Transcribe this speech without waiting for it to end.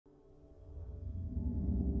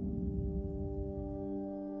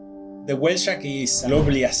The whale shark is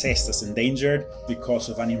globally assessed as endangered because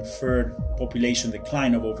of an inferred population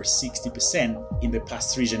decline of over 60% in the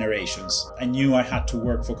past 3 generations. I knew I had to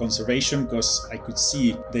work for conservation because I could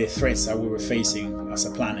see the threats that we were facing as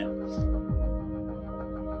a planet.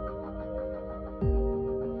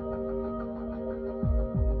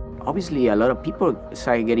 Obviously, a lot of people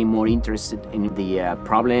started getting more interested in the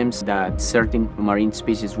problems that certain marine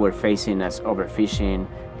species were facing, as overfishing,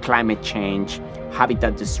 climate change,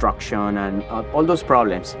 habitat destruction, and all those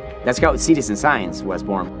problems. That's how citizen science was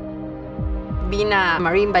born. Being a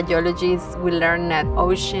marine biologist, we learn that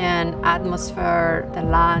ocean, atmosphere, the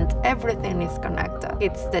land, everything is connected.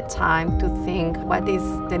 It's the time to think what is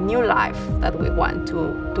the new life that we want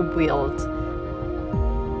to build.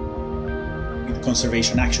 With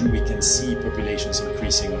conservation action, we can see populations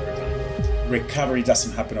increasing over time. Recovery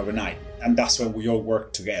doesn't happen overnight, and that's when we all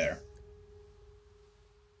work together.